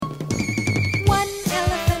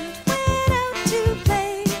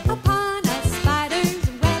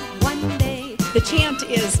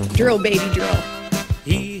Drill, baby, drill.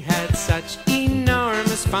 He had such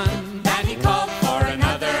enormous fun that he called for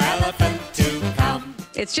another elephant to come.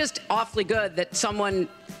 It's just awfully good that someone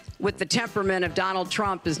with the temperament of Donald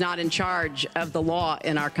Trump is not in charge of the law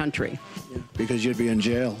in our country. Because you'd be in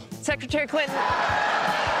jail. Secretary Clinton.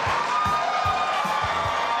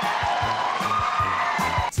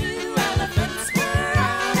 Two elephants were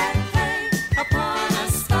out at play upon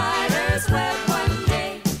a spider's web one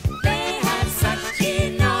day. They had such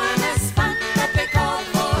enormous fun that they called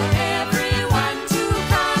for everyone to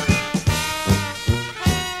come.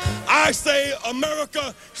 I say,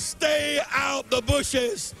 America, stay out the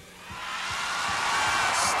bushes.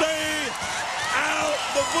 Stay out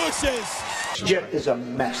the bushes. Shit is a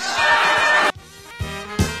mess.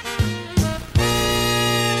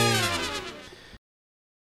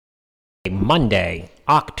 Monday,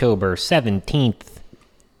 October 17th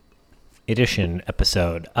edition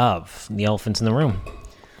episode of The Elephants in the Room.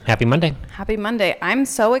 Happy Monday. Happy Monday. I'm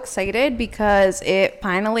so excited because it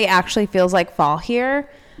finally actually feels like fall here.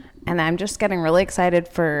 And I'm just getting really excited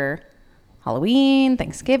for Halloween,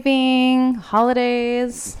 Thanksgiving,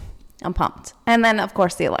 holidays. I'm pumped. And then, of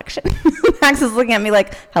course, the election. Max is looking at me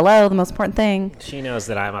like, hello, the most important thing. She knows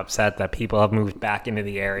that I'm upset that people have moved back into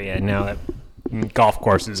the area now that golf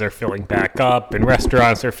courses are filling back up and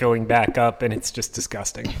restaurants are filling back up, and it's just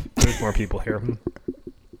disgusting. There's more people here.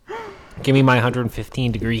 Give me my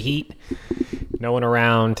 115-degree heat. No one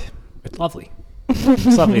around. It's lovely.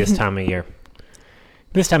 It's lovely this time of year.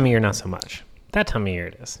 This time of year, not so much. That time of year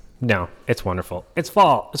it is. No, it's wonderful. It's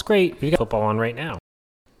fall. It's great. We got football on right now.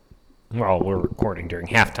 Well, we're recording during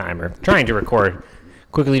halftime, or trying to record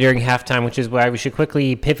quickly during halftime, which is why we should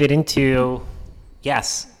quickly pivot into,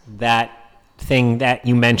 yes, that thing that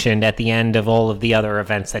you mentioned at the end of all of the other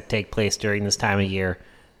events that take place during this time of year.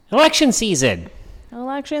 Election season.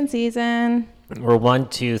 Election season. We're 1,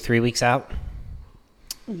 2, 3 weeks out.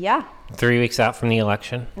 Yeah. 3 weeks out from the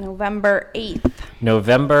election. November 8th.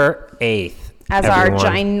 November 8th. As everyone.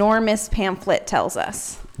 our ginormous pamphlet tells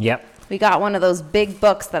us. Yep. We got one of those big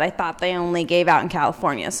books that I thought they only gave out in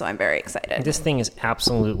California, so I'm very excited. This thing is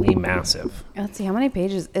absolutely massive. Let's see, how many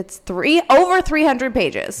pages? It's over 300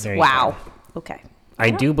 pages. There you Wow. Okay.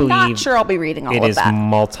 I do believe Not sure I'll be reading all it of is that.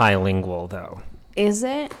 multilingual, though. Is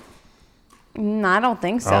it? I don't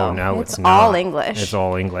think so. Oh, no, it's not. all English. It's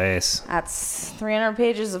all English. That's 300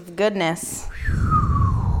 pages of goodness.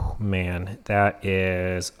 Man, that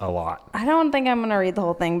is a lot. I don't think I'm going to read the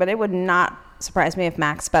whole thing, but it would not surprise me if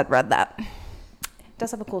Max Sped read that. It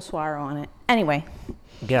does have a cool swallow on it. Anyway.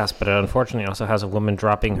 Yes, but it unfortunately also has a woman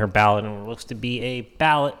dropping her ballot in what looks to be a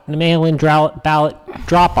mail-in ballot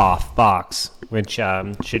drop-off box, which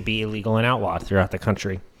should be illegal and outlawed throughout the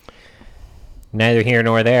country. Neither here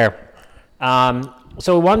nor there.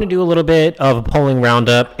 So we wanted to do a little bit of a polling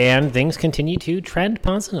roundup, and things continue to trend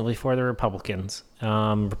positively for the Republicans.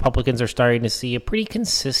 Republicans are starting to see a pretty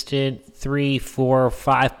consistent 3, 4,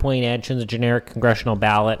 5-point edge in the generic congressional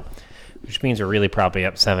ballot, which means we're really probably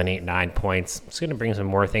up 7, 8, 9 points. It's going to bring some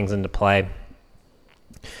more things into play.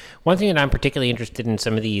 One thing that I'm particularly interested in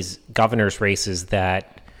some of these governor's races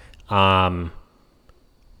that aren't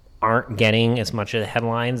getting as much of the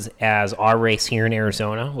headlines as our race here in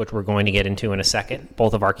Arizona, which we're going to get into in a second.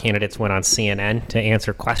 Both of our candidates went on CNN to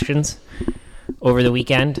answer questions over the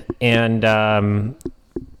weekend, and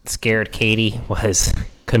Scared Katie was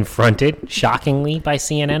confronted, shockingly, by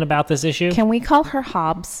CNN about this issue. Can we call her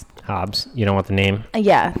Hobbs? Hobbs, you don't want the name?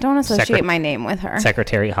 Yeah, don't associate my name with her.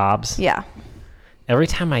 Secretary Hobbs? Yeah. Every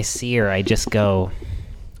time I see her, I just go,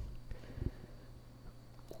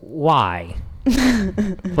 why?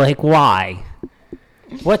 Like, why?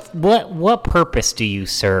 What purpose do you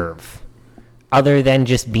serve other than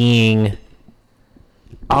just being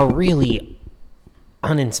a really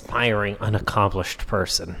uninspiring, unaccomplished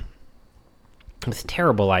person with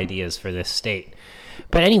terrible ideas for this state?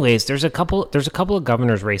 But anyways, there's a couple of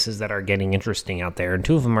governor's races that are getting interesting out there, and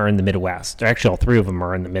 2 of them are in the Midwest. Actually, all 3 of them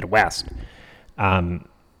are in the Midwest. The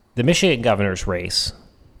Michigan governor's race,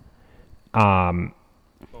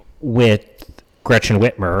 with Gretchen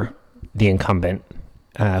Whitmer, the incumbent,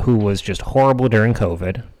 who was just horrible during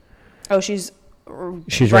COVID. Oh, she's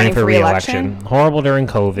running for re-election. Horrible during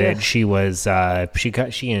COVID. Ugh. She was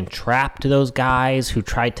she entrapped those guys who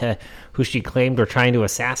she claimed were trying to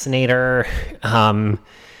assassinate her.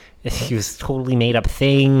 She was a totally made up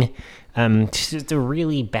thing. She's just a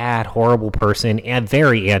really bad, horrible person, and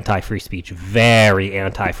very anti-free speech. Very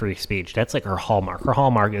anti-free speech. That's like her hallmark. Her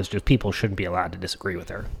hallmark is just people shouldn't be allowed to disagree with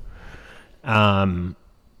her.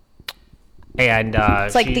 And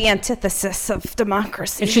It's like the antithesis of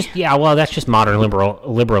democracy. it's just that's just modern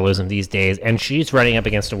liberalism these days. And she's running up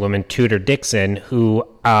against a woman, Tudor Dixon, who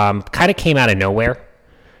kind of came out of nowhere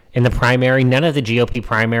in the primary. None of the GOP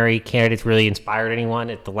primary candidates really inspired anyone.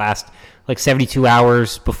 At the last 72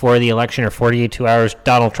 hours before the election, or 48 hours,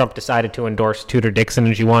 Donald Trump decided to endorse Tudor Dixon,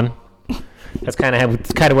 and she won. That's kind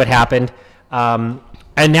of what happened.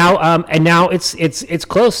 And now it's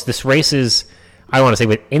close. This race is, I don't want to say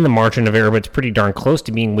within the margin of error, but it's pretty darn close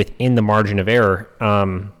to being within the margin of error.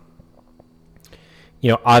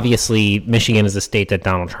 Obviously, Michigan is a state that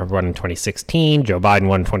Donald Trump won in 2016. Joe Biden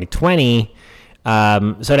won in 2020.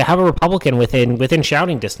 So to have a Republican within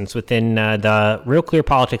shouting distance, within the Real Clear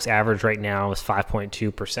Politics average right now is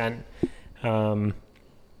 5.2%.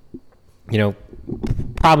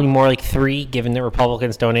 Probably more like 3, given that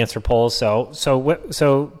Republicans don't answer polls. So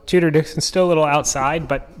Tudor Dixon's still a little outside,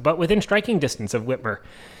 but within striking distance of Whitmer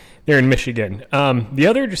there in Michigan. The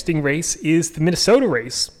other interesting race is the Minnesota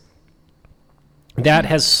race. That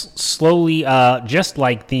has slowly, just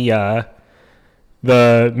like the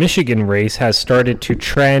Michigan race, has started to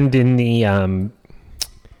trend in the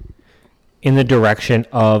direction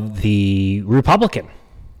of the Republican.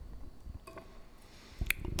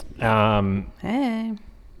 Hey.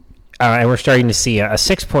 And we're starting to see a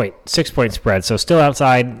 6-point spread. So still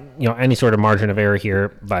outside, any sort of margin of error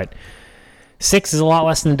here, but 6 is a lot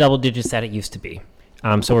less than the double digits that it used to be.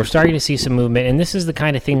 So we're starting to see some movement, and this is the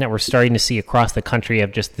kind of thing that we're starting to see across the country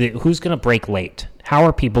of just who's going to break late. How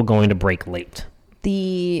are people going to break late? Do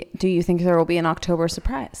you think there will be an October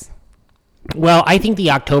surprise? Well, I think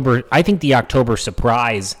the October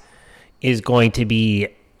surprise is going to be.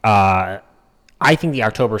 I think the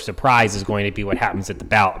October surprise is going to be what happens at the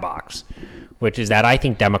ballot box, which is that I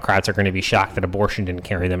think Democrats are going to be shocked that abortion didn't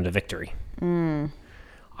carry them to victory. I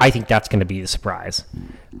think that's going to be the surprise.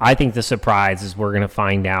 I think the surprise is we're going to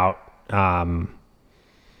find out. I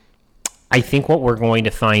think what we're going to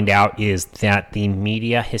find out is that the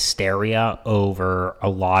media hysteria over a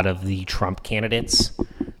lot of the Trump candidates,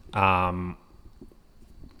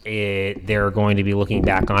 they're going to be looking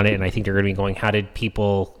back on it, and I think they're going to be going, how did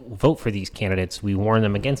people vote for these candidates? We warned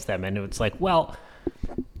them against them. And it's like, well,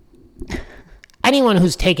 anyone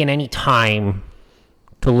who's taken any time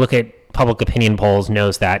to look at public opinion polls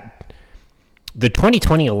knows that the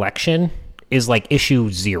 2020 election is like issue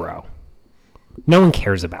 0. No one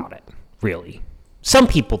cares about it, really. Some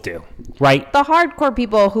people do, right? The hardcore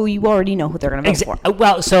people who you already know who they're going to vote for.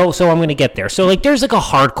 Well, so I'm going to get there. So there's a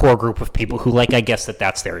hardcore group of people who I guess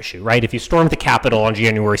that's their issue, right? If you storm the Capitol on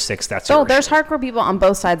January 6th, that's your there's issue. hardcore people on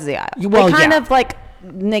both sides of the aisle. Well, they kind of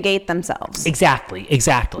negate themselves. Exactly.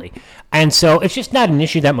 And so it's just not an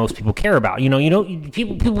issue that most people care about.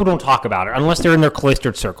 People don't talk about it unless they're in their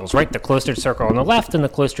cloistered circles, right? The cloistered circle on the left and the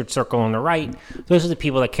cloistered circle on the right. Those are the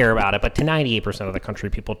people that care about it. But to 98% of the country,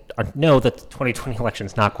 people know that the 2020 election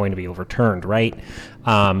is not going to be overturned, right?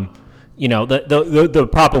 The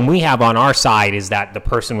problem we have on our side is that the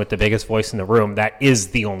person with the biggest voice in the room, that is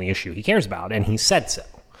the only issue he cares about, and he said so.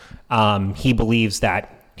 He believes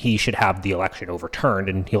that he should have the election overturned,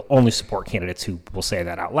 and he'll only support candidates who will say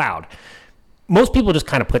that out loud. Most people just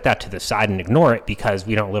kind of put that to the side and ignore it because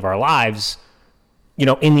we don't live our lives,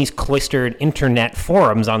 in these cloistered internet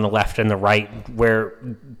forums on the left and the right, where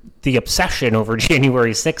the obsession over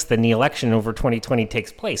January 6th and the election over 2020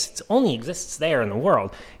 takes place. It only exists there in the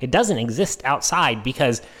world. It doesn't exist outside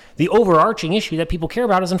because the overarching issue that people care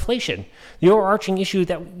about is inflation. The overarching issue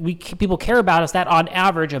that people care about is that on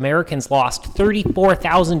average, Americans lost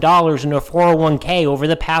 $34,000 in a 401k over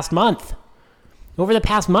the past month.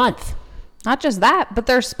 Not just that, but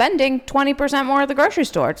they're spending 20% more at the grocery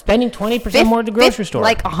store. Spending 20% more at the grocery store.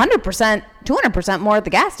 Like 100%, 200% more at the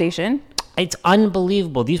gas station. It's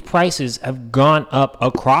unbelievable. These prices have gone up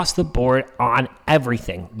across the board on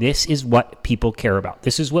everything. This is what people care about.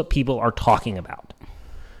 This is what people are talking about.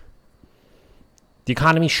 The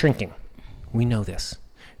economy's shrinking. We know this.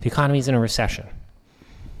 The economy's in a recession.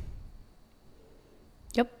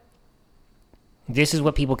 Yep. This is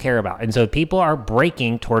what people care about. And so people are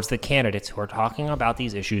breaking towards the candidates who are talking about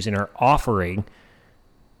these issues and are offering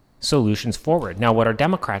solutions forward. Now, what are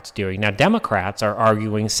Democrats doing? Now, Democrats are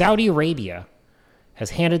arguing Saudi Arabia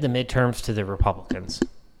has handed the midterms to the Republicans.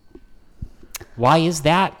 Why is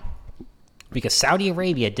that? Because Saudi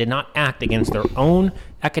Arabia did not act against their own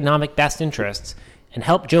economic best interests and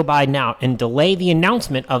help Joe Biden out and delay the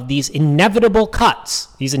announcement of these inevitable cuts,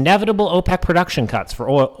 these inevitable OPEC production cuts for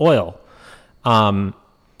oil,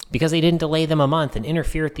 because they didn't delay them a month and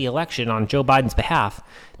interfere with the election on Joe Biden's behalf,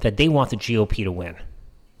 that they want the GOP to win.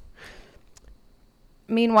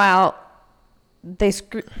 Meanwhile, they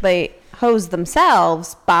hose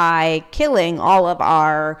themselves by killing all of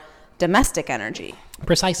our domestic energy.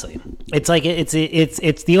 Precisely. It's like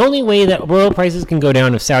it's the only way that oil prices can go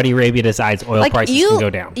down if Saudi Arabia decides oil prices can go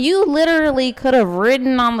down. You literally could have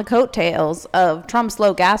ridden on the coattails of Trump's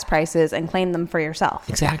low gas prices and claimed them for yourself.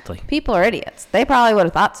 Exactly. People are idiots. They probably would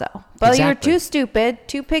have thought so. But Exactly. you're too stupid,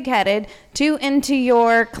 too pig-headed, too into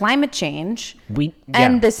your climate change.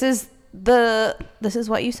 And this is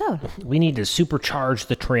what you sowed. We need to supercharge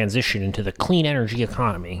the transition into the clean energy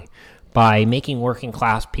economy by making working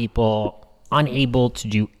class people unable to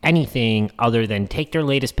do anything other than take their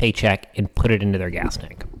latest paycheck and put it into their gas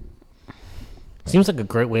tank. Seems like a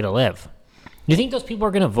great way to live. You think those people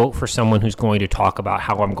are going to vote for someone who's going to talk about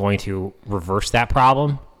how I'm going to reverse that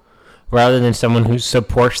problem rather than someone who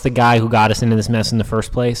supports the guy who got us into this mess in the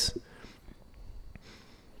first place?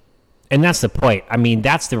 And that's the point. I mean,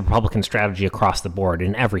 that's the Republican strategy across the board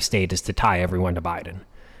in every state, is to tie everyone to Biden.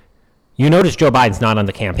 You notice Joe Biden's not on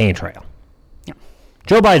the campaign trail.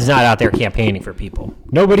 Joe Biden's not out there campaigning for people.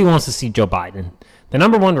 Nobody wants to see Joe Biden. The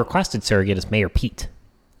number one requested surrogate is Mayor Pete.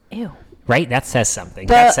 Ew. Right? That says something.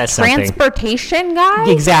 The transportation guy?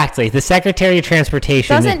 Exactly. The Secretary of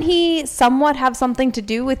Transportation. Doesn't he somewhat have something to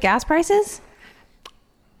do with gas prices?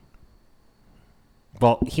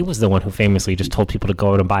 Well, he was the one who famously just told people to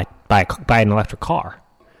go out and buy an electric car.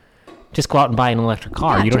 Just go out and buy an electric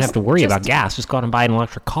car. Yeah, you don't have to worry about gas. Just go out and buy an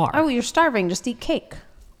electric car. Oh, you're starving. Just eat cake.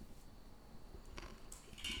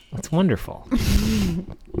 It's wonderful.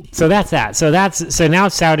 So that's that. So now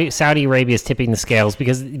Saudi Arabia is tipping the scales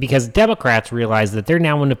because Democrats realize that they're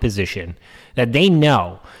now in a position that they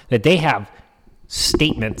know that they have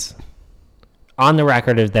statements on the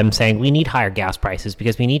record of them saying we need higher gas prices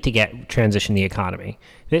because we need to transition the economy.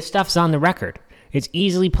 This stuff's on the record. It's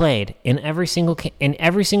easily played in every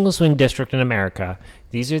single swing district in America.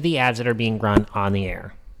 These are the ads that are being run on the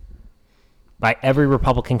air by every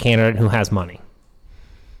Republican candidate who has money.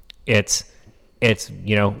 It's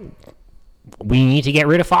we need to get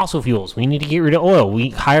rid of fossil fuels. We need to get rid of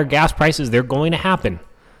oil. Higher gas prices, they're going to happen.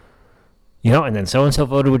 And then so-and-so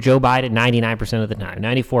voted with Joe Biden 99% of the time,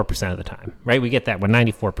 94% of the time, right? We get that one,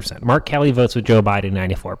 94%. Mark Kelly votes with Joe Biden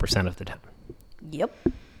 94% of the time. Yep.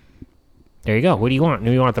 There you go. What do you want?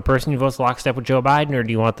 Do you want the person who votes lockstep with Joe Biden, or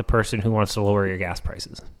do you want the person who wants to lower your gas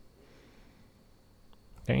prices?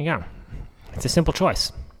 There you go. It's a simple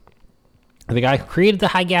choice. The guy who created the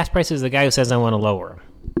high gas prices is the guy who says, I want to lower them.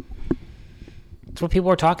 That's what people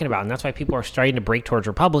are talking about, and that's why people are starting to break towards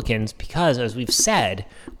Republicans, because, as we've said,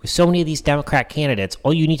 with so many of these Democrat candidates,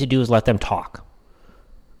 all you need to do is let them talk.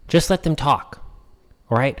 Just let them talk,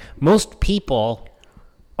 all right? Most people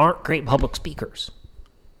aren't great public speakers.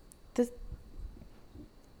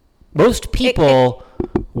 Most people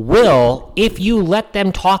will, if you let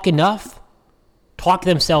them talk enough, talk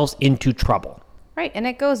themselves into trouble. Right, and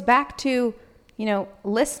it goes back to,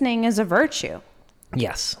 listening is a virtue.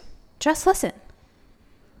 Yes. Just listen.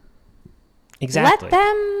 Exactly. Let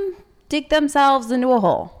them dig themselves into a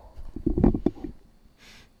hole.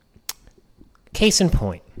 Case in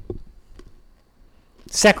point.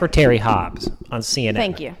 Secretary Hobbs on CNN.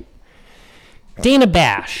 Thank you. Dana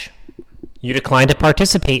Bash, you declined to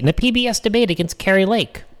participate in a PBS debate against Kari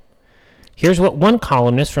Lake. Here's what one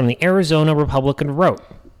columnist from the Arizona Republican wrote.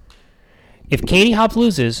 If Katie Hobbs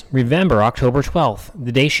loses, remember October 12th,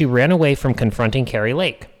 the day she ran away from confronting Kari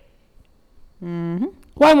Lake. Mm-hmm.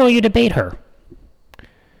 Why won't you debate her?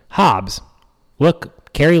 Hobbs,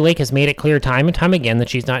 look, Kari Lake has made it clear time and time again that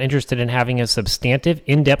she's not interested in having a substantive,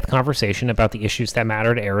 in-depth conversation about the issues that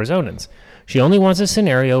matter to Arizonans. She only wants a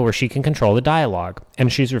scenario where she can control the dialogue,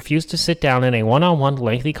 and she's refused to sit down in a one-on-one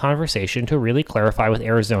lengthy conversation to really clarify with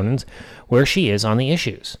Arizonans where she is on the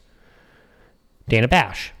issues. Dana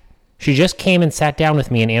Bash. She just came and sat down with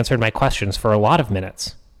me and answered my questions for a lot of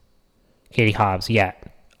minutes. Katie Hobbs, a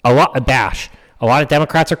lot of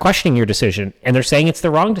Democrats are questioning your decision, and they're saying it's the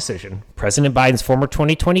wrong decision. President Biden's former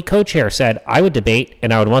 2020 co-chair said, I would debate,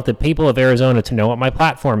 and I would want the people of Arizona to know what my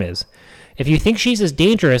platform is. If you think she's as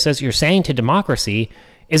dangerous as you're saying to democracy,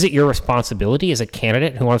 is it your responsibility as a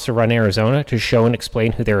candidate who wants to run Arizona to show and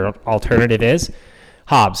explain who their alternative is?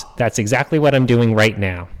 Hobbs, that's exactly what I'm doing right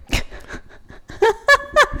now.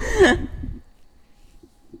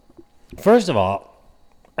 First of all,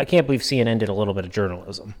 I can't believe CNN did a little bit of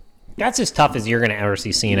journalism. That's as tough as you're going to ever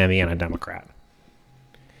see CNN be on a Democrat.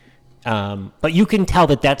 But you can tell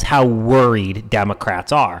that that's how worried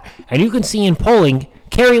Democrats are. And you can see in polling,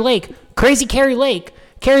 Kari Lake, crazy Kari Lake,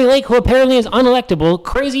 who apparently is unelectable,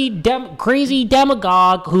 crazy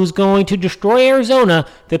demagogue who's going to destroy Arizona.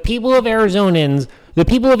 The people of Arizona,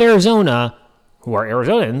 who are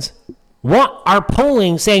Arizonans, are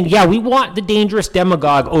polling saying, yeah, we want the dangerous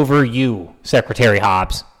demagogue over you, Secretary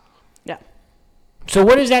Hobbs. Yeah. So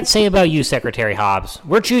what does that say about you, Secretary Hobbs?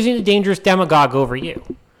 We're choosing the dangerous demagogue over you.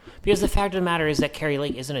 Because the fact of the matter is that Carrie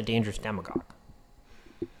Lake isn't a dangerous demagogue.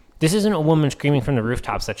 This isn't a woman screaming from the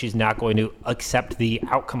rooftops that she's not going to accept the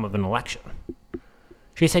outcome of an election.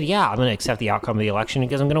 She said, yeah, I'm going to accept the outcome of the election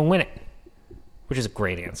because I'm going to win it, which is a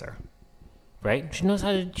great answer, right? She knows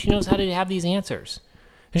how to have these answers.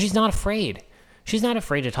 And she's not afraid. She's not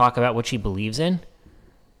afraid to talk about what she believes in.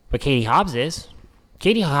 But Katie Hobbs is.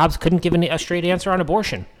 Katie Hobbs couldn't give a straight answer on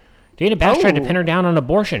abortion. Dana Bash tried to pin her down on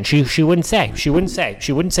abortion. She wouldn't say. She wouldn't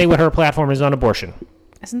say what her platform is on abortion.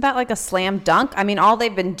 Isn't that like a slam dunk? I mean, all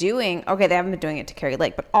they've been doing, okay, they haven't been doing it to Carrie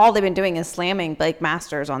Lake, but all they've been doing is slamming Blake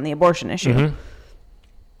Masters on the abortion issue. Mm-hmm.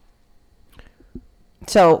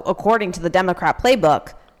 So according to the Democrat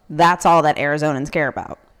playbook, that's all that Arizonans care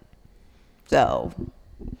about. So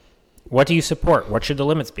what do you support? What should the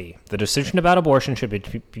limits be? The decision about abortion should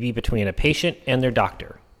be between a patient and their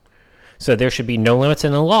doctor. So there should be no limits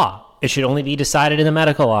in the law. It should only be decided in the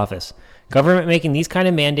medical office. Government making these kind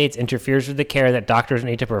of mandates interferes with the care that doctors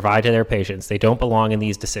need to provide to their patients. They don't belong in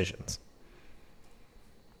these decisions.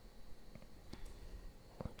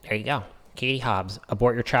 There you go. Katie Hobbs,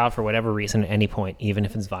 abort your child for whatever reason at any point, even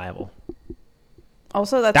if it's viable.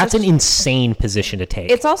 also That's an insane position to take.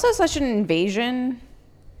 it's also such an invasion,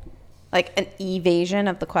 like an evasion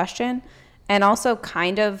of the question, and also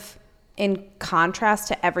kind of in contrast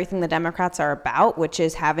to everything the Democrats are about, which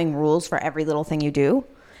is having rules for every little thing you do.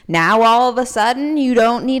 Now all of a sudden you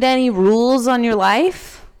don't need any rules on your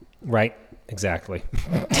life. Right, exactly.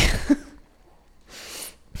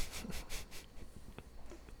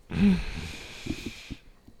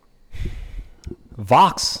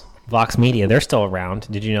 Vox Media, they're still around.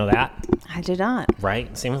 Did you know that? I did not.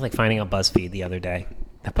 Right? Same as like finding out BuzzFeed the other day.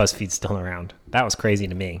 That BuzzFeed's still around. That was crazy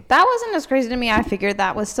to me. That wasn't as crazy to me. I figured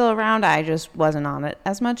that was still around. I just wasn't on it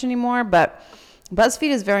as much anymore. But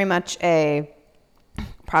BuzzFeed is very much a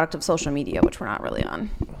product of social media, which we're not really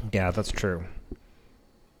on. Yeah, that's true.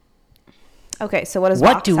 Okay, so what does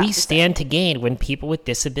What Vox do have we to say? stand to gain when people with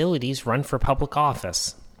disabilities run for public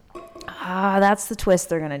office? That's the twist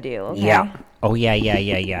they're going to do. Okay? Yeah. Oh,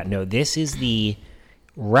 yeah. No, this is the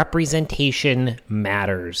representation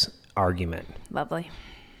matters argument. Lovely.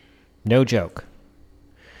 No joke.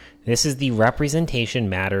 This is the representation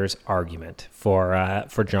matters argument for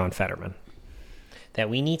John Fetterman. That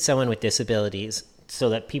we need someone with disabilities so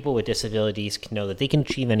that people with disabilities can know that they can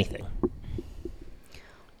achieve anything.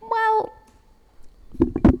 Well,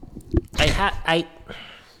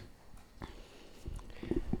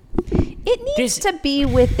 it needs to be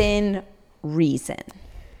within reason.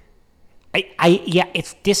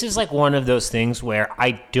 This is like one of those things where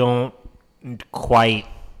I don't quite.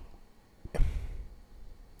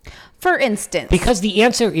 For instance. Because the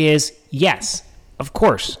answer is yes, of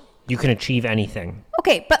course, you can achieve anything.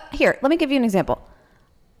 Okay, but here, let me give you an example.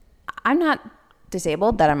 I'm not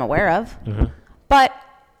disabled that I'm aware of, but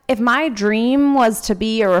if my dream was to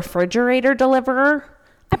be a refrigerator deliverer,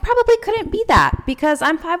 I probably couldn't be that because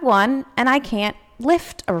I'm 5'1" and I can't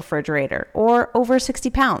lift a refrigerator or over 60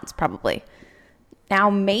 pounds probably. Now,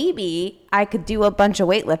 maybe I could do a bunch of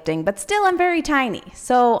weightlifting, but still I'm very tiny.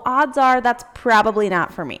 So odds are that's probably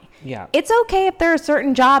not for me. Yeah. It's okay if there are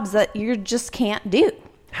certain jobs that you just can't do.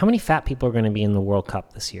 How many fat people are going to be in the World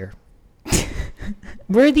Cup this year?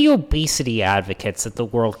 We're the obesity advocates at the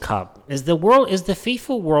World Cup. Is the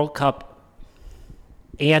FIFA World Cup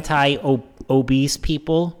anti-obese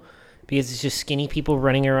people because it's just skinny people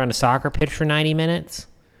running around a soccer pitch for 90 minutes?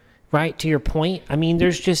 Right? To your point? I mean,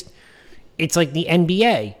 it's like the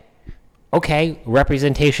NBA. Okay,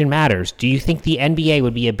 representation matters. Do you think the NBA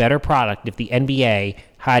would be a better product if the NBA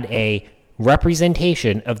had a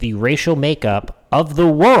representation of the racial makeup of the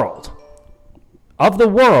world?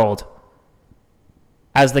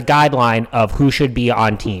 As the guideline of who should be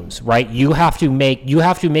on teams, right? You have to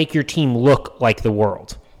make your team look like the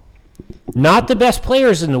world. Not the best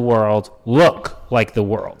players in the world look like the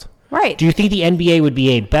world. Right. Do you think the NBA would be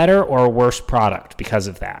a better or a worse product because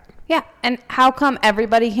of that? Yeah, and how come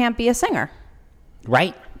everybody can't be a singer?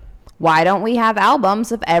 Right? Why don't we have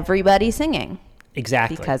albums of everybody singing?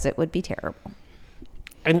 Exactly. Because it would be terrible.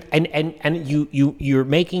 And you're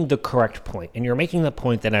making the correct point, and you're making the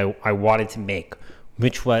point that I wanted to make,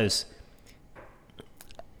 which was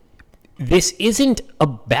this isn't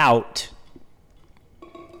about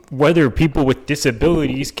whether people with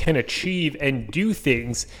disabilities can achieve and do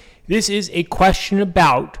things. This is a question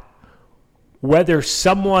about whether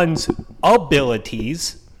someone's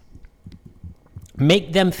abilities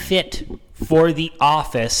make them fit for the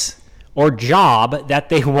office or job that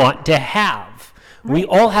they want to have. We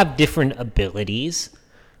all have different abilities.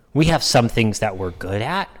 We have some things that we're good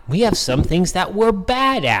at. We have some things that we're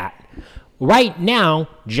bad at. Right now,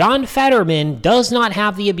 John Fetterman does not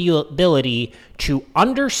have the ability to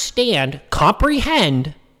understand,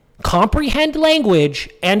 comprehend language,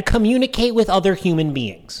 and communicate with other human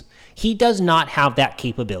beings. He does not have that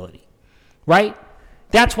capability, right?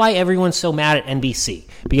 That's why everyone's so mad at NBC,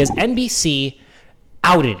 because NBC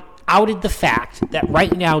outed the fact that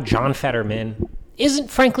right now John Fetterman isn't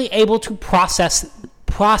frankly able to process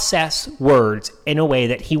words in a way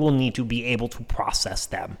that he will need to be able to process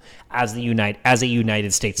them as a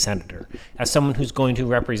United States Senator, as someone who's going to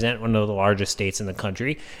represent one of the largest states in the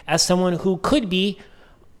country, as someone who could be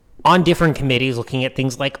on different committees looking at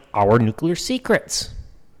things like our nuclear secrets,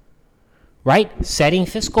 right? Setting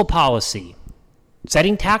fiscal policy,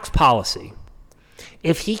 setting tax policy.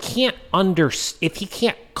 If he can't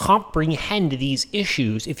comprehend these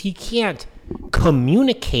issues, if he can't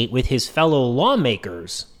communicate with his fellow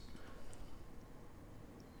lawmakers,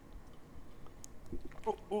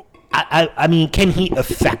 I mean, can he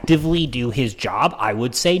effectively do his job? I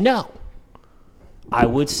would say no. I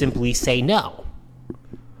would simply say no.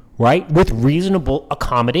 Right? With reasonable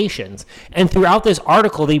accommodations. And throughout this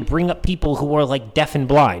article, they bring up people who are like deaf and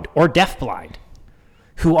blind or deafblind,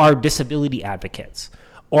 who are disability advocates,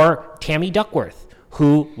 or Tammy Duckworth,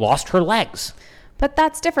 who lost her legs. But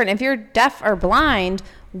that's different. If you're deaf or blind,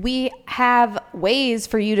 we have ways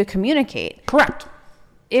for you to communicate. Correct.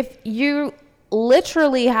 If you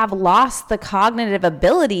literally have lost the cognitive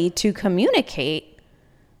ability to communicate,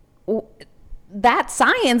 that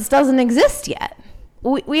science doesn't exist yet.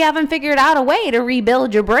 We haven't figured out a way to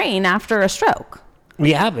rebuild your brain after a stroke.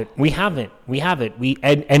 We haven't. And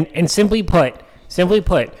simply put,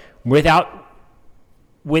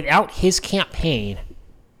 without his campaign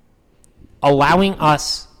allowing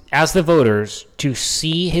us as the voters to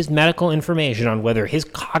see his medical information on whether his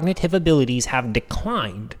cognitive abilities have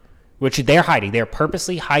declined, which they're hiding. They're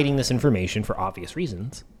purposely hiding this information for obvious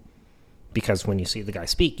reasons. Because when you see the guy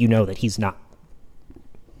speak, you know that he's not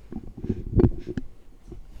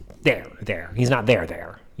there. He's not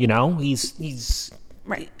there. You know, he's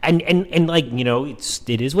right. And like, you know, it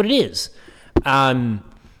is what it is.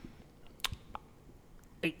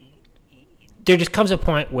 There just comes a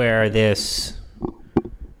point where this,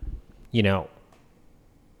 you know,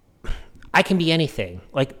 I can be anything.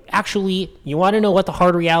 Like, actually, you want to know what the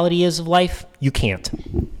hard reality is of life? You can't.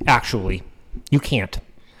 Actually, you can't.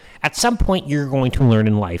 At some point, you're going to learn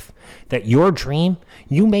in life that your dream,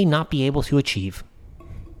 you may not be able to achieve.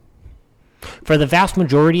 For the vast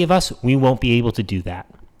majority of us, we won't be able to do that.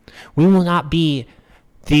 We will not be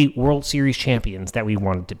the World Series champions that we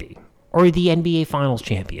wanted to be, or the NBA Finals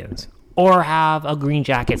champions, or have a green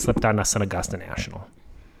jacket slipped on us in Augusta National.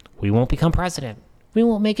 We won't become president. We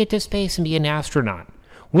won't make it to space and be an astronaut.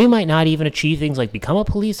 We might not even achieve things like become a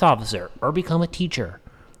police officer or become a teacher.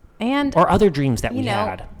 And or other dreams that we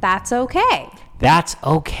had. That's okay. That's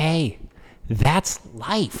okay. That's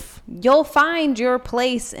life. You'll find your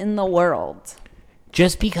place in the world.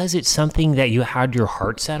 Just because it's something that you had your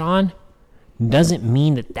heart set on doesn't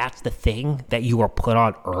mean that that's the thing that you are put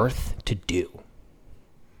on earth to do.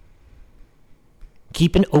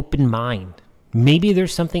 Keep an open mind. Maybe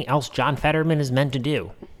there's something else John Fetterman is meant to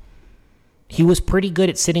do. He was pretty good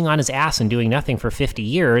at sitting on his ass and doing nothing for 50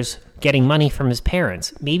 years, getting money from his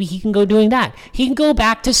parents. Maybe he can go doing that. He can go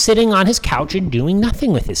back to sitting on his couch and doing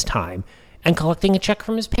nothing with his time and collecting a check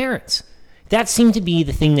from his parents. That seemed to be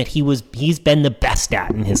the thing that he's been the best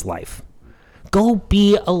at in his life. Go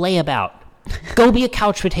be a layabout. Go be a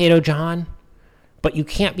couch potato, John. But you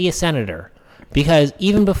can't be a senator. Because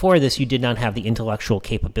even before this, you did not have the intellectual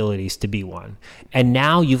capabilities to be one. And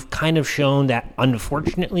now you've kind of shown that,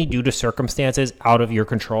 unfortunately, due to circumstances out of your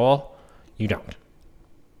control, you don't.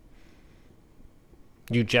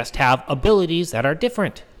 You just have abilities that are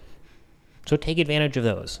different. So take advantage of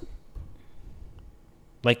those.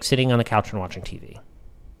 Like sitting on the couch and watching TV,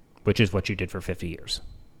 which is what you did for 50 years.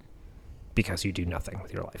 Because you do nothing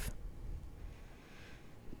with your life.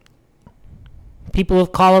 People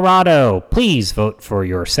of Colorado, please vote for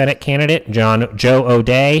your Senate candidate, Joe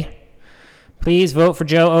O'Dea. Please vote for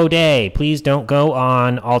Joe O'Dea. Please don't go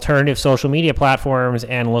on alternative social media platforms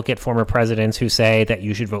and look at former presidents who say that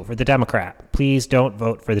you should vote for the Democrat. Please don't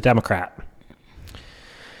vote for the Democrat.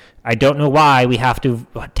 I don't know why we have to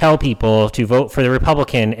tell people to vote for the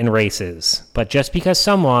Republican in races, but just because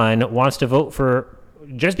someone endorses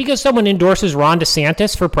Ron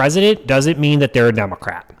DeSantis for president doesn't mean that they're a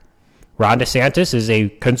Democrat. Ron DeSantis is a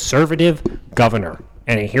conservative governor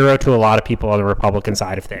and a hero to a lot of people on the Republican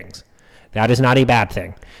side of things. That is not a bad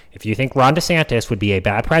thing. If you think Ron DeSantis would be a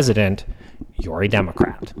bad president, you're a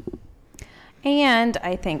Democrat. And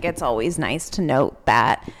I think it's always nice to note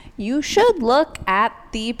that you should look at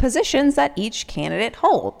the positions that each candidate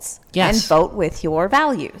holds Yes. and vote with your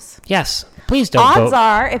values. Yes, please don't Odds vote.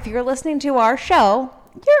 are, if you're listening to our show,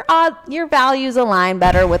 your values align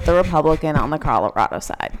better with the Republican on the Colorado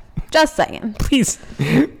side. Just saying. Please.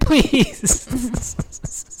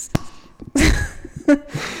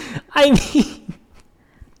 I mean,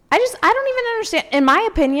 I don't even understand. In my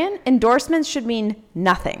opinion, endorsements should mean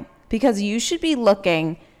nothing because you should be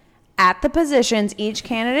looking at the positions each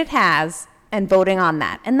candidate has and voting on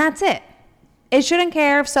that. And that's it. It shouldn't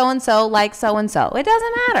care if so-and-so likes so-and-so. It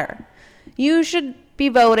doesn't matter. You should be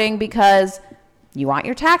voting because you want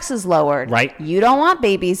your taxes lowered. Right. You don't want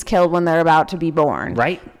babies killed when they're about to be born.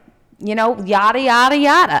 right? You know, yada, yada,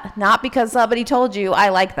 yada. Not because somebody told you I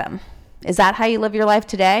like them. Is that how you live your life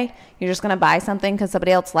today? You're just going to buy something because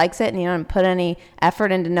somebody else likes it and you don't put any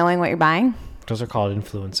effort into knowing what you're buying? Those are called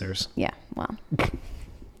influencers. Yeah, well.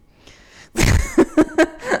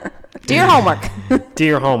 Do your homework. Do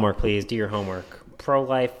your homework, please. Do your homework.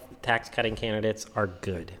 Pro-life tax-cutting candidates are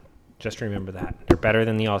good. Just remember that. They're better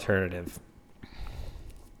than the alternative.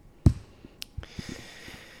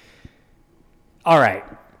 All right.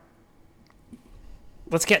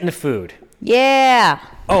 Let's get into food. Yeah.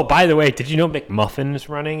 Oh, by the way, did you know McMuffin is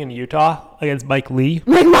running in Utah against Mike Lee?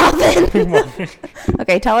 McMuffin.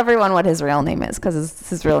 Okay, tell everyone what his real name is because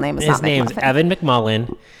his real name is His not name's McMuffin. Evan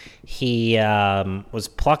McMullen. He was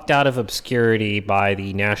plucked out of obscurity by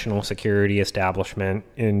the national security establishment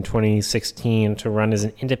in 2016 to run as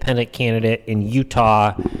an independent candidate in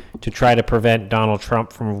Utah to try to prevent Donald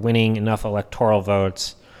Trump from winning enough electoral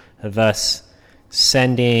votes, thus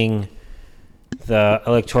sending the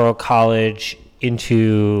Electoral College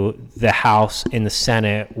into the House and the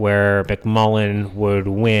Senate, where McMullen would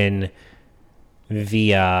win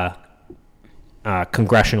via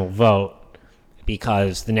congressional vote,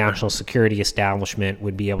 because the national security establishment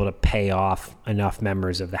would be able to pay off enough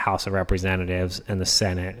members of the House of Representatives and the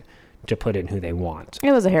Senate to put in who they want.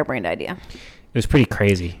 It was a harebrained idea. It was pretty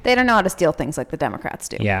crazy. They don't know how to steal things like the Democrats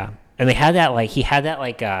do. Yeah. And they had that, like, he had that,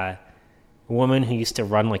 like, woman who used to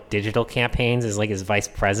run, like, digital campaigns as, like, his vice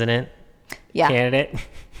president Yeah. candidate.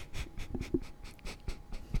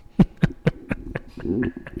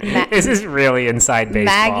 This is really inside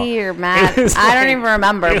baseball. Maggie or Matt. It was I don't like- even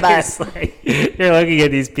remember, it but was like, you're looking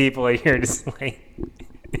at these people and you're just like,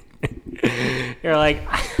 you're like,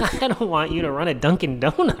 I don't want you to run a Dunkin'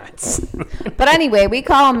 Donuts. but anyway, we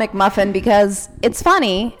call him McMuffin because it's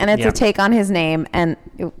funny and it's Yeah. a take on his name, and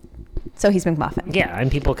so he's McMuffin. Yeah,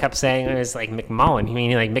 and people kept saying it was like McMullen. You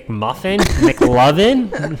mean like McMuffin?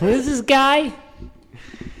 McLovin? Who is this guy?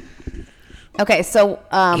 Okay, so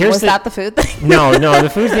Here's was that the food thing? No, the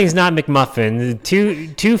food thing's not McMuffin.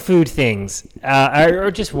 Two food things,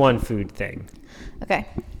 or just one food thing. Okay.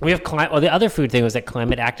 We have the other food thing was that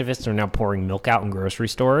climate activists are now pouring milk out in grocery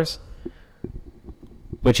stores,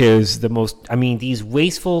 which is the most. I mean, these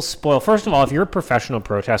wasteful, spoiled. First of all, if you're a professional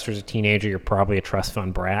protester as a teenager, you're probably a trust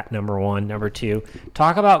fund brat. Number one. Number two,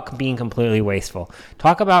 talk about being completely wasteful.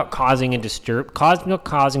 Talk about causing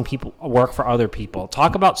people work for other people.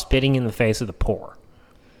 Talk about spitting in the face of the poor.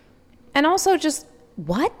 And also just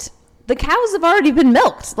what? The cows have already been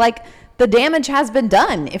milked. Like the damage has been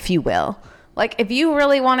done, if you will. Like if you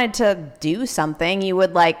really wanted to do something, you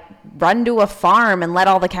would like run to a farm and let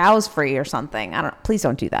all the cows free or something. Please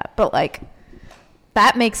don't do that. But like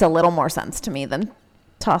that makes a little more sense to me than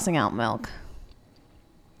tossing out milk.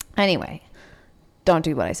 Anyway, don't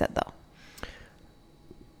do what I said though.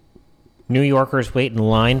 New Yorkers wait in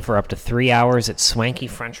line for up to 3 hours at swanky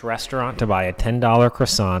French restaurant to buy a $10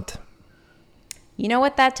 croissant. You know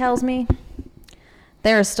what that tells me?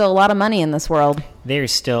 There is still a lot of money in this world.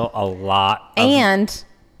 There's still a lot of And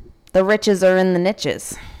the riches are in the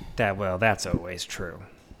niches. that. Well, that's always true.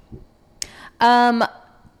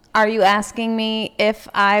 Are you asking me if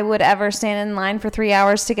I would ever stand in line for 3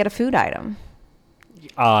 hours to get a food item?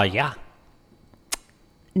 Yeah.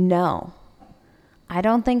 No. I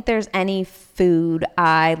don't think there's any food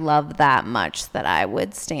I love that much that I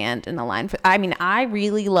would stand in a line for. I mean, I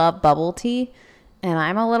really love bubble tea, and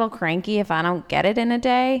I'm a little cranky if I don't get it in a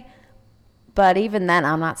day. But even then,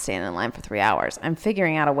 I'm not standing in line for 3 hours. I'm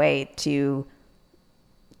figuring out a way to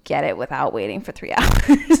get it without waiting for 3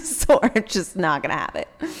 hours, so we're just not gonna have it.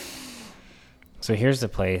 So here's the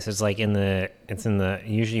place. It's like it's in the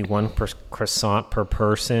usually one croissant per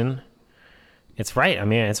person. It's right. I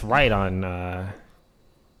mean, it's right on.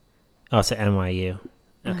 Oh, it's at NYU.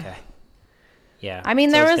 Okay. Yeah. I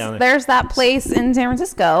mean, So it's down there. there's that place in San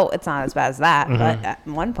Francisco. It's not as bad as that, Mm-hmm. but at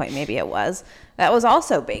one point maybe it was. That was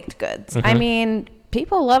also baked goods. Mm-hmm. I mean,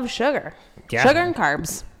 people love sugar. Yeah. Sugar and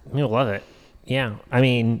carbs. You'll love it. Yeah. I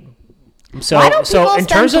mean, so Why don't people in spend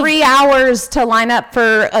terms of 3 hours to line up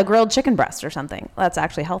for a grilled chicken breast or something? That's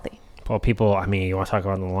actually healthy. well, people. I mean, you want to talk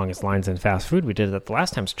about the longest lines in fast food? We did that the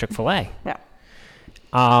last time. It's Chick-fil-A. Yeah.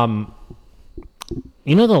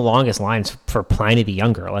 You know the longest lines for Pliny the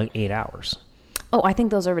Younger, like 8 hours. Oh, I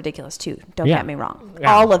think those are ridiculous too. Don't Yeah. get me wrong.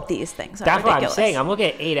 Yeah. All of these things are That's ridiculous. what I'm saying. I'm looking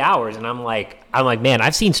at 8 hours, and I'm like, man,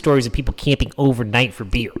 I've seen stories of people camping overnight for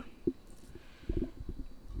beer,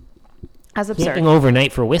 As absurd. camping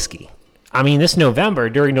overnight for whiskey. I mean,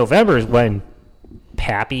 during November is when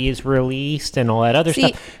Pappy is released and all that other See-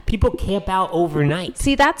 stuff. People camp out overnight.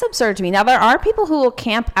 See, that's absurd to me. Now, there are people who will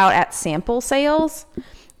camp out at sample sales,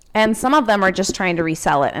 and some of them are just trying to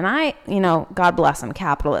resell it. And I, God bless them,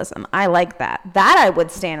 capitalism. I like that. That I would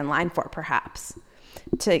stand in line for, perhaps,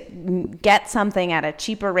 to get something at a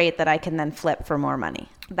cheaper rate that I can then flip for more money.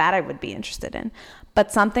 That I would be interested in. But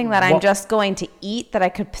something that I'm Well- just going to eat that I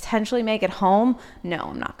could potentially make at home, no,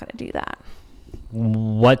 I'm not going to do that.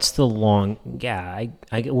 What's the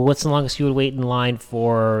what's the longest you would wait in line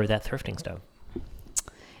for that thrifting stuff?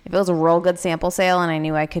 If it was a real good sample sale and I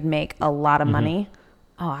knew I could make a lot Mm-hmm. of money,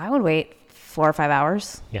 I would wait 4 or 5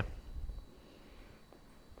 hours. Yeah.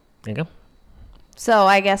 There you go. So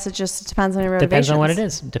I guess it just depends on your motivation. Depends on what it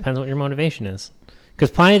is. Depends what your motivation is.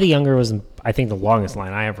 Because Pliny the Younger was, I think, the longest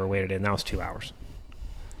line I ever waited in. That was 2 hours.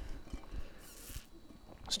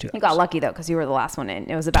 It was 2 hours. You got lucky though, because you were the last one in.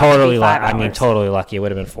 It was about Totally 5 lucky. hours. I mean, totally lucky. It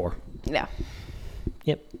would have been 4. Yeah.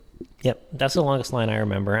 Yep. That's the longest line I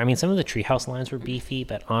remember. I mean, some of the treehouse lines were beefy,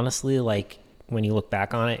 but honestly, like, when you look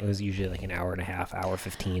back on it, it was usually like an hour and a half, hour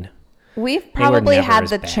 15. We've probably never had as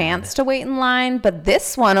the bad. chance to wait in line, but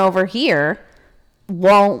this one over here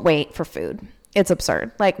won't wait for food. It's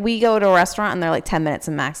absurd. Like, we go to a restaurant and they're like 10 minutes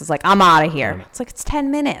and Max is like, I'm out of here. It's like, it's 10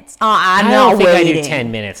 minutes. Oh, I'm I not don't think waiting. I do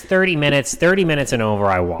 10 minutes. 30 minutes. 30 minutes and over,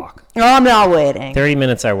 I walk. Oh, I'm not waiting. 30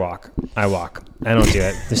 minutes, I walk. I don't do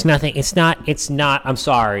it. There's nothing. It's not. I'm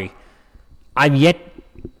sorry. I've yet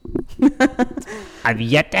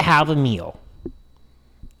to have a meal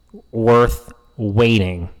worth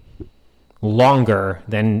waiting longer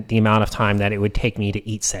than the amount of time that it would take me to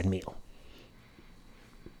eat said meal.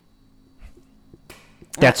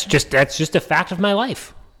 That's just a fact of my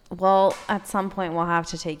life. Well, at some point we'll have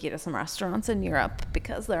to take you to some restaurants in Europe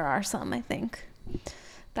because there are some, I think,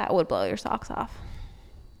 that would blow your socks off.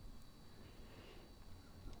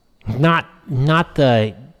 Not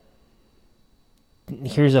the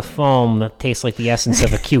here's a foam that tastes like the essence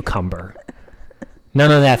of a cucumber. None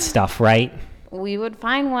of that stuff, right? We would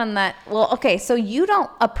find one that, okay, so you don't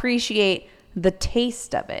appreciate the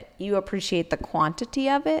taste of it. You appreciate the quantity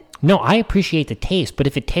of it. No, I appreciate the taste, but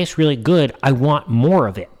if it tastes really good, I want more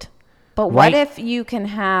of it. But Right. what if you can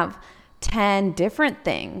have 10 different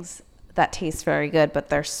things that taste very good, but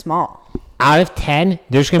they're small? Out of 10,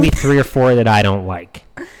 there's going to be 3 or 4 that I don't like.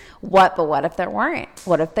 But what if there weren't?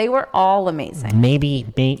 What if they were all amazing? Maybe.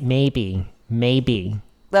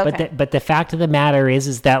 Okay. But the fact of the matter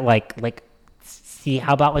is that like, see,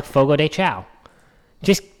 how about like Fogo de Chao?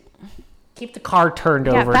 Just keep the card turned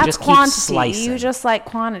Yeah, over. that's Just keep quantity. slicing. You just like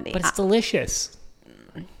quantity. But it's delicious.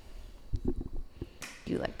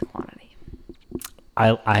 You like the quantity.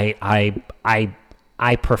 I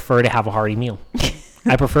prefer to have a hearty meal.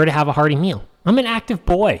 I prefer to have a hearty meal. I'm an active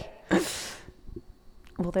boy.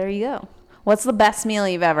 Well, there you go. What's the best meal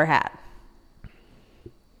you've ever had?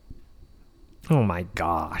 Oh my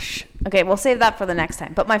gosh. Okay, we'll save that for the next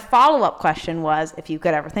time. But my follow-up question was, if you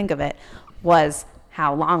could ever think of it, was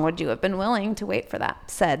how long would you have been willing to wait for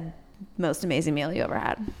that said most amazing meal you ever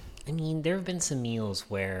had? I mean, there have been some meals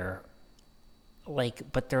where,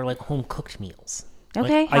 but they're like home cooked meals.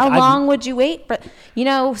 Okay, Like, how I've- long would you wait for?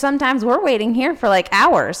 Sometimes we're waiting here for like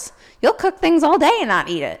hours. You'll cook things all day and not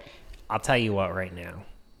eat it. I'll tell you what right now.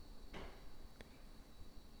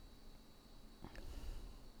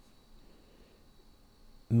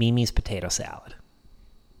 Mimi's potato salad.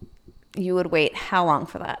 You would wait how long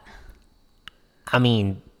for that? I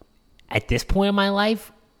mean, at this point in my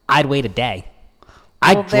life, I'd wait a day.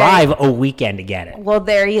 I'd Well, there- drive a weekend to get it. Well,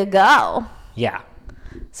 there you go. Yeah.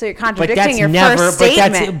 So you're But contradicting that's your never, first but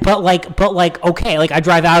statement. okay, like I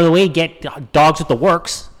drive out of the way, get dogs at the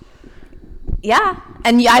works. Yeah,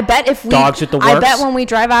 And I bet if we, Dogs at the I works? bet when we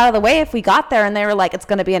drive out of the way, if we got there and they were like, it's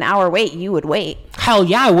going to be an hour wait, you would wait. Hell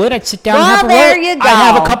yeah, I would. I'd sit down Well, and have a there roll. you go.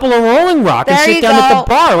 I'd have a couple of Rolling Rock and There sit you down at go. the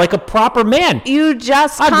bar like a proper man. You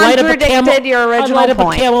just I'd light up a contradicted your I'd original light up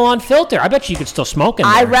point. a Camel on filter. I bet you could still smoke in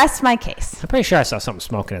there. I rest my case. I'm pretty sure I saw something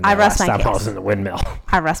smoking in there I rest last my time I case. was in the windmill.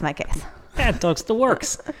 I rest my case. Yeah, Dogs at the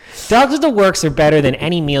Works. Dogs at the Works are better than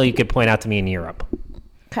any meal you could point out to me in Europe.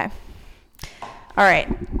 Okay. All right.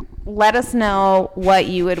 Let us know what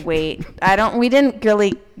you would wait. We didn't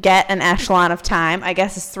really get an echelon of time. I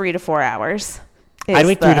guess it's 3 to 4 hours. I'd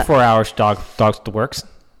wait 3 to 4 hours, Dogs at the Works.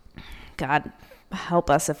 God help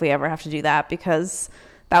us if we ever have to do that, because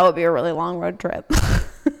that would be a really long road trip.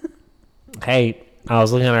 Hey, I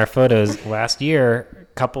was looking at our photos last year. A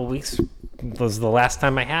couple weeks was the last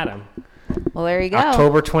time I had them. Well, there you go.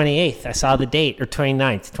 October 28th. I saw the date. Or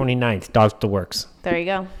 29th. Dogs at the Works. There you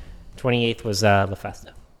go. 28th was La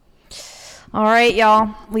Festa. All right,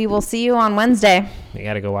 y'all. We will see you on Wednesday. We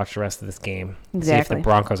got to go watch the rest of this game. See if Exactly. the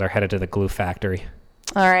Broncos are headed to the glue factory.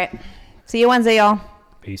 All right. See you Wednesday, y'all.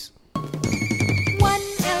 Peace. One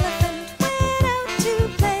elephant went out to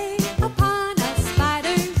play upon a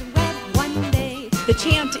spider's web one day. The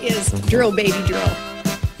chant is drill, baby, drill.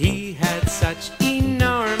 He had such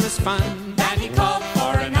enormous fun That he called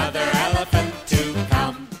for another elephant to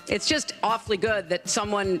come. It's just awfully good that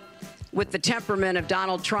someone with the temperament of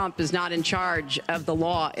Donald Trump is not in charge of the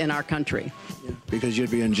law in our country. Because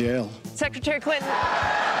you'd be in jail. Secretary Clinton.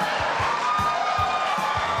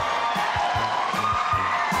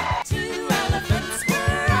 Two elephants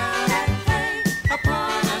were out at play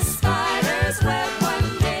upon a spider's web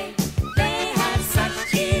one day. They had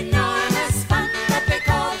such enormous fun that they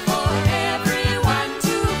called for everyone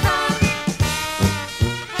to come.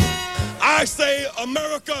 I say,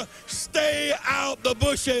 America, stay out the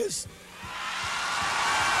bushes.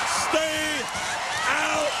 Stay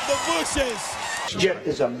out the bushes. This jet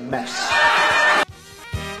is a mess.